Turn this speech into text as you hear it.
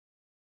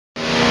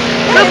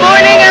Good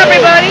morning,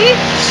 everybody.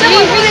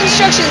 Someone read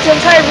instructions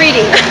and try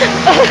reading.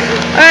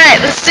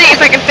 Alright, let's see if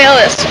I can fail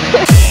this.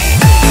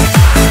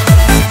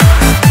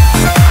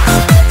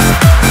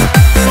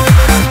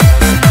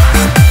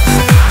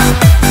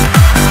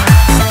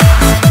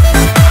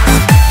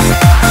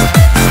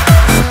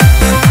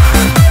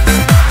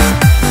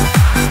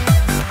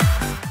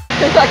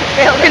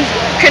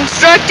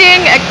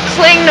 Constructing a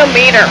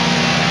clinometer.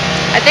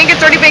 I think it's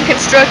already been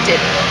constructed.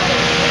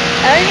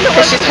 I don't even know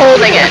Because she's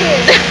holding it.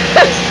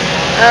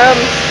 How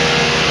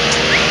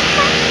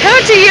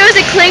to use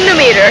a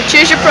clinometer.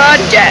 Choose your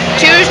project.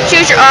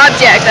 Choose your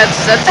object. That's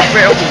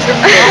real.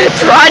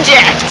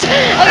 Project.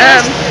 Okay,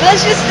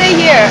 let's just stay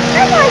here.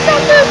 Stop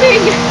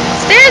moving.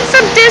 Stand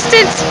some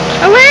distance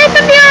away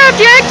from the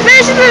object.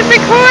 Measure and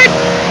record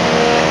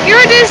your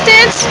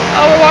distance.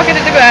 Oh, we're walking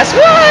in the grass.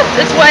 Woo!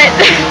 It's wet.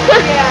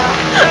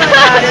 Yeah, I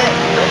got it.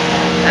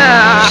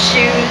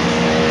 Shoot.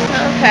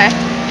 Okay.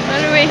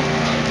 What are we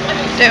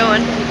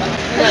doing?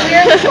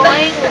 We're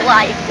enjoying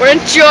life. We're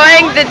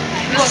enjoying the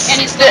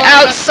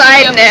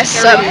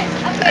outsideness of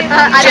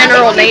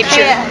general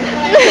nature.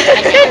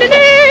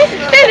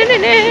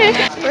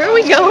 Where are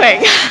we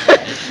going?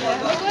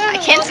 I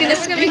can't see the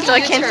screen, so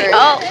I can't see.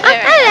 Oh,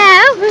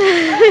 hello.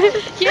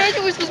 Here, I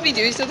think we're supposed to be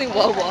doing something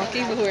while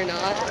walking, but we're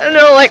not.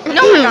 No, like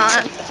No, we're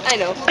not. I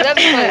know. That'd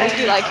be fun. We'd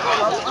be like.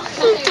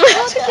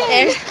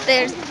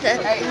 There's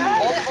the. Hey,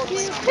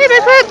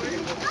 Big Flip.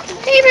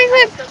 Hey, Big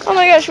Flip. Oh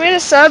my gosh, we had a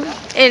sub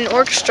in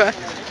orchestra,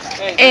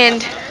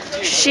 and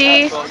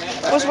she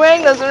was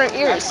wearing those in her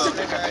ears.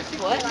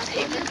 What?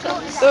 Paper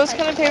clips? Those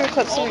kind of paper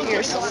clips in her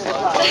ears.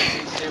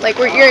 Like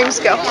where earrings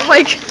go.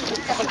 Like.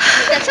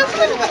 That sounds a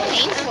little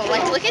painful.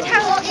 Like, look at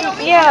how.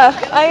 Yeah,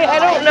 I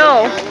don't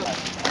know.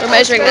 We're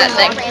measuring that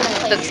thing.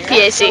 That's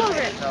PAC.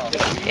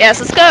 Yes,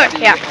 let's go.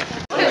 Yeah.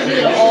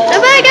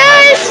 Bye-bye,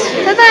 guys.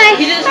 Bye-bye.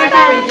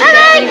 Bye-bye.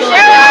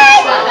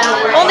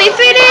 Bye-bye. Only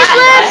 3 days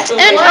left.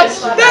 And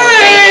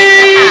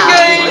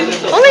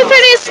only 3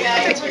 days.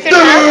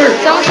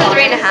 It's almost a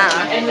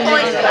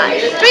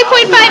 3.5.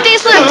 3.5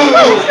 days left.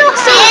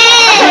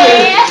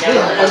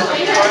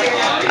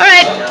 All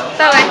right.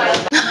 Bye-bye.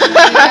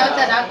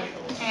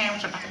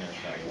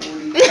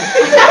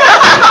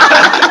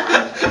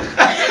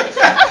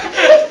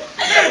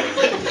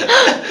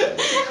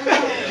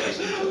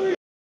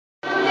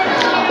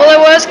 Well, I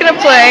was gonna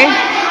play.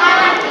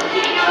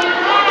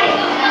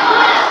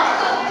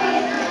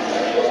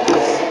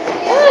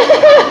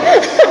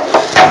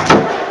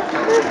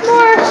 There's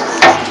more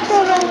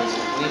children.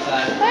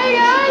 Hey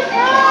guys,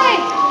 hi.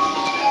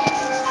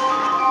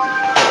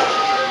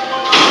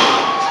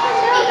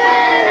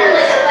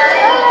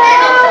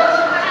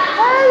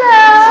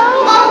 Hello.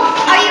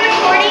 Are you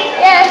recording?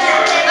 Yes.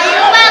 Are you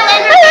a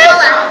violin or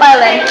viola?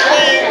 Violin.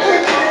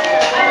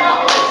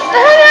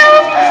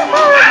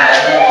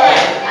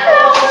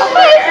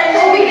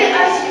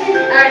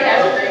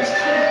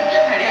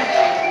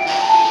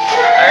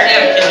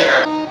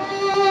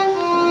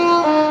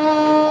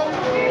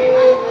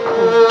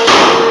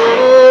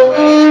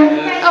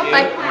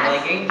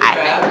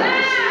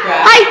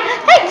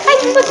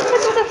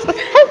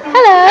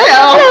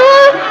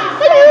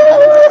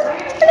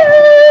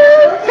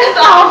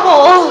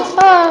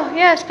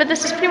 Yes, but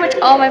this is pretty much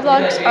all my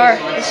vlogs are.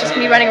 It's just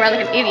me running around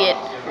like an idiot.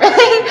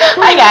 Really?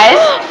 Hi guys.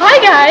 Hi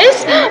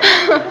guys.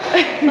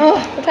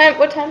 What time is it?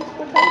 What time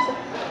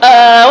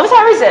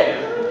is it?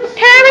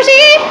 Time is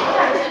it?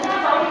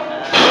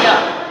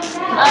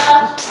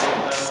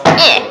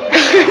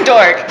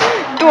 Dork.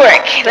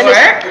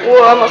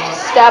 Whoa, I almost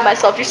stabbed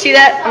myself. You see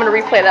that? I'm gonna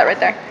replay that right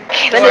there.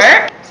 Then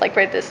it's like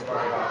right this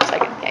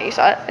second. Yeah, you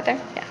saw it right there?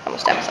 Yeah, I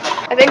almost stabbed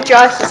myself. I think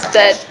Josh is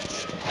dead.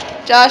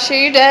 Josh, are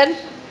you dead?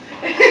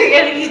 I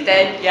think he's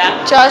dead.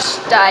 Yeah. Josh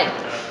died.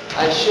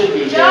 I should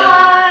be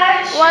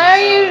Josh!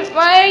 Why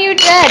are you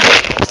dead?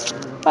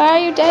 Why are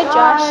you dead,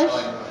 Josh?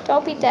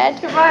 Don't be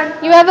dead. Come on.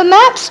 You have a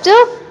map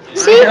still?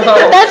 See?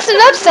 That's an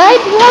upside.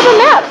 You have a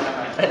map.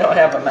 I don't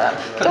have a map.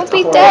 Don't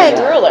be dead.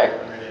 Ruler.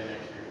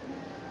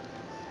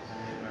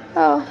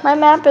 Oh, my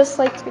map is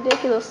like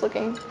ridiculous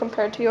looking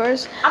compared to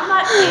yours. I'm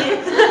not in.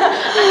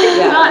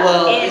 Yeah,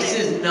 well, this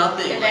is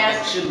nothing like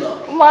it should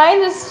look. Mine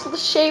is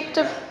shaped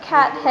of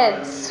cat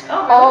heads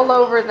all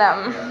over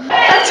them.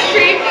 That's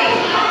creepy.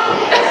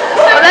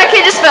 Oh, that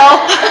kid just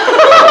fell.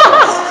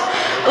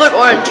 I look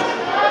orange.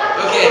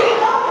 Okay.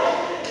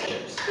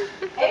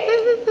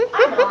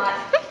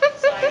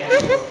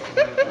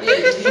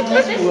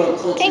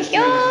 Thank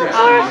you for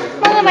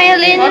my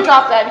violin. Don't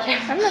drop that here.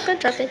 I'm not gonna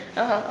drop it.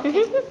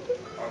 Okay.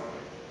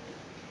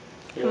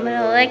 I'm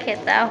gonna lick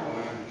it though.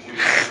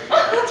 I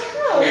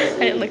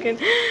didn't lick it.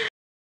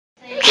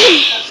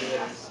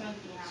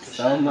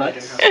 So much.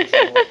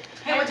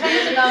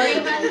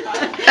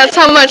 That's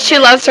how much she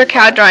loves her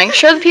cow drawing.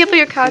 Show the people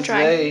your cow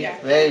drawing. Very,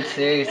 very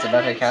serious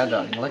about her cow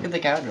drawing. Look at the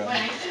cow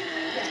drawing.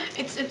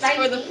 It's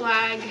for the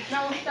flag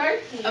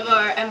of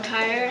our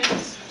empire.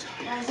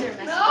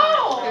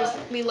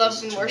 We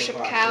love and worship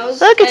cows.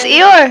 Look, it's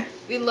Eeyore.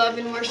 We love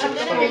and worship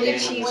the holy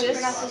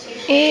Jesus.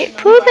 Hey,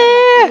 Pooh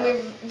Bear.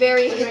 We're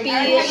very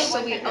hippie-ish,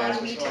 so we own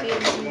wheat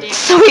fields and dairies.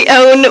 So we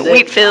own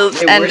wheat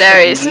fields and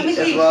dairies.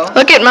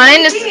 Look at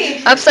mine, is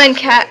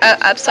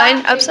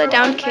upside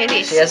down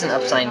kitty. She has an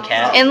upside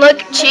cat. And look,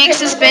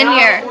 Cheeks has been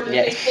here.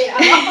 Yeah.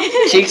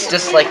 Cheeks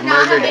just like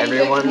murdered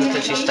everyone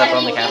because she stepped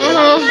on the cat.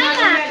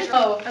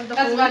 Of the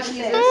holy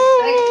Jesus.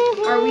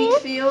 Our wheat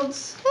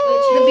fields,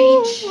 the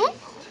beach,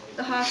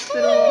 the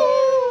hospital.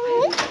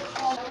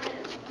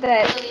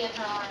 That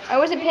I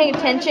wasn't paying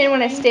attention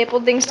when I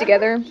stapled things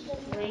together,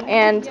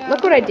 and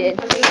look what I did.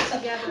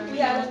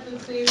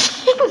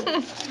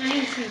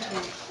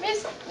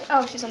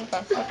 Oh, she's on the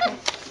phone. Okay.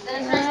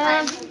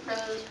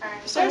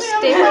 Is there a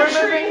stapler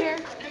remover in here?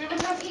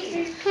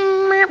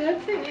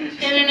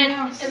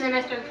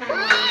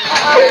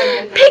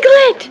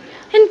 Piglet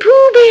and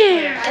Pooh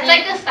Bear. It's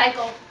like a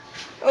cycle.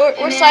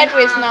 We're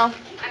sideways now.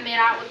 I made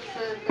out with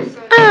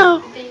the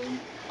Oh, thing.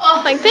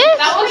 like this?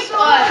 That was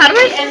fun. How do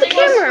I flip the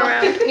camera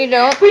around? You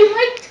don't? We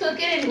like took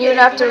it and You would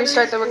have to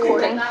restart the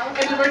recording.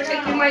 and we were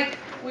taking like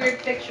weird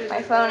pictures.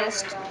 My phone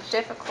is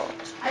difficult.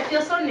 I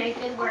feel so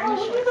naked wearing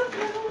shorts.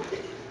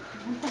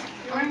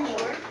 Wearing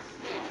shorts?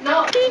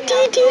 No. I'm trying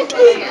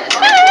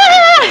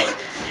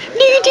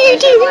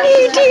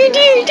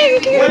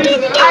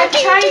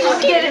to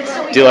get it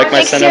so we Do you like my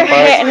Fix center your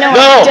part? hair. No, No!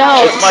 I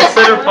don't. It's my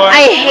center part.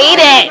 I hate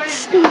it.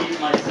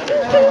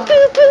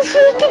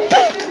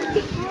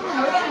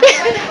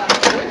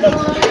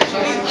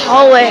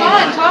 Hallway.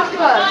 Talk to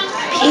us.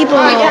 People.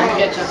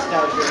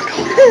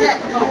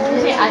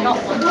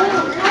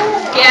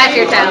 Get out of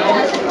your town.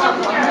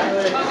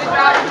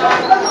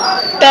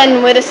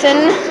 Ben Widdison.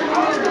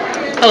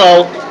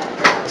 Hello.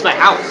 It's my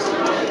house.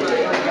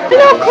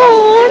 Hello,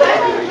 Cole.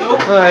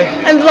 Hi.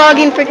 I'm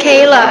vlogging for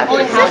Kayla.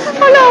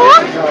 Hello.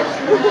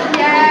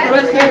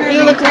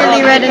 You look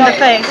really red in the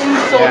face.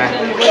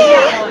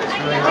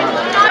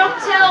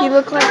 You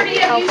look like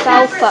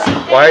alfalfa.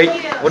 Why?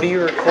 What are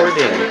you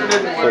recording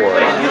for?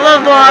 You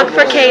will vlog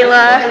for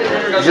Kayla.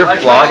 You're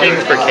vlogging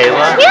for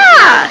Kayla?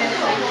 Yeah.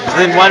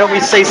 Then why don't we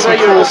say some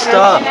cool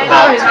stuff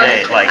about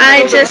today? Like,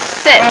 I just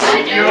sit.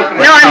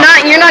 No, I'm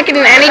not. You're not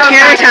getting any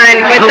camera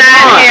time with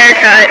that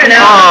haircut. No.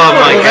 oh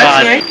my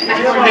god.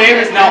 Your name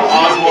is now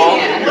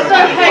Oswald.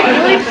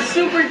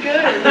 super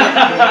good.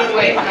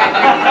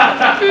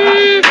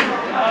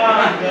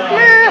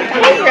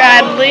 Hey,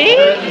 Bradley.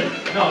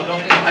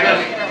 I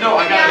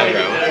got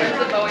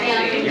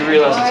it. You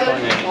realize it's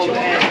going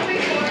to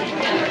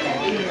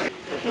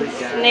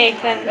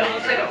Nathan.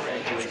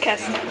 It's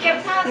Kester.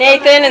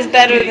 Nathan is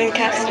better than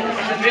Kester.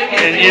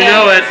 And you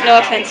know it. No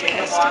offense,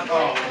 Kester.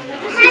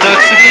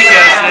 Sucks to be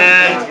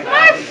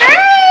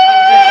Keston.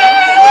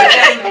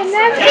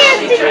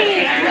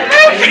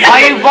 Why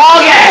are you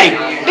vlogging?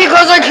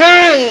 Because I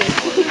can.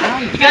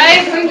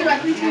 Guys,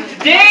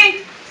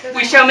 today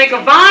we shall make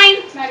a vine.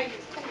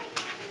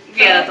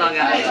 Yeah, that's all,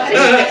 guys.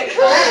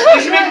 We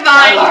should make a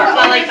vine.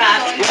 I like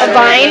that. A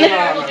vine?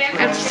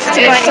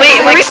 Wait,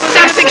 like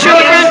sex picture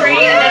of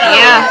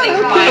Yeah.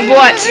 Of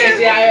what?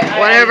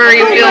 Whatever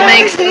you feel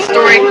makes the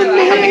story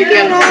come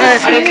together.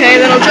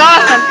 Okay, then I'll draw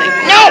something.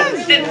 No!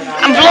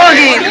 I'm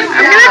vlogging.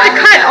 I'm gonna have to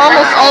cut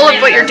almost all of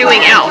what you're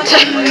doing out.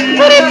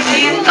 But it's...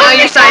 Oh,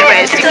 you're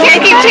sideways. You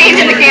can't keep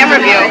changing the camera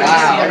view.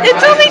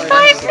 It's only 5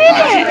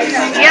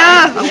 minutes.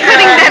 Yeah, I'm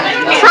cutting that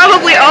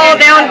probably all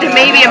down to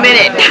maybe a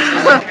minute.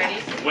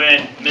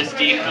 When Miss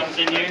D comes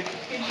in here,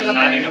 she's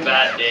having a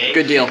bad day.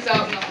 Good deal. She's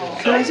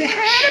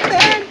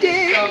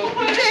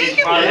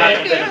probably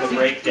having a bit of a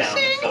breakdown.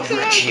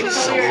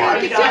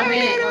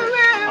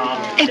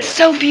 It's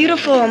so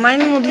beautiful.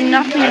 Mine will do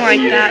nothing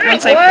like that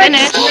once I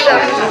finish.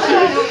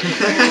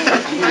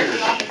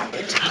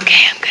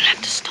 Okay, I'm gonna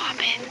have to stop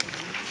it.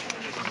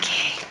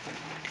 Okay.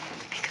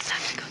 Because I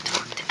have to go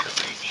talk to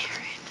Ella and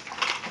Aaron.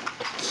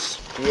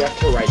 Do we have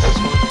to write this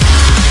one?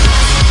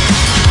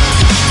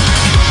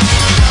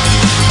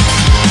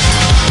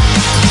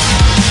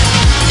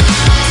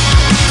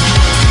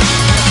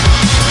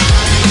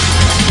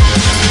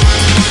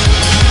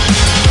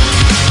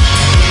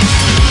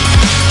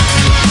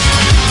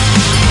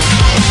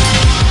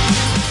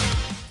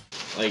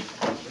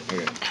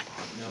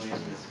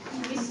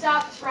 We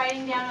stopped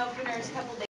writing down openers a couple days.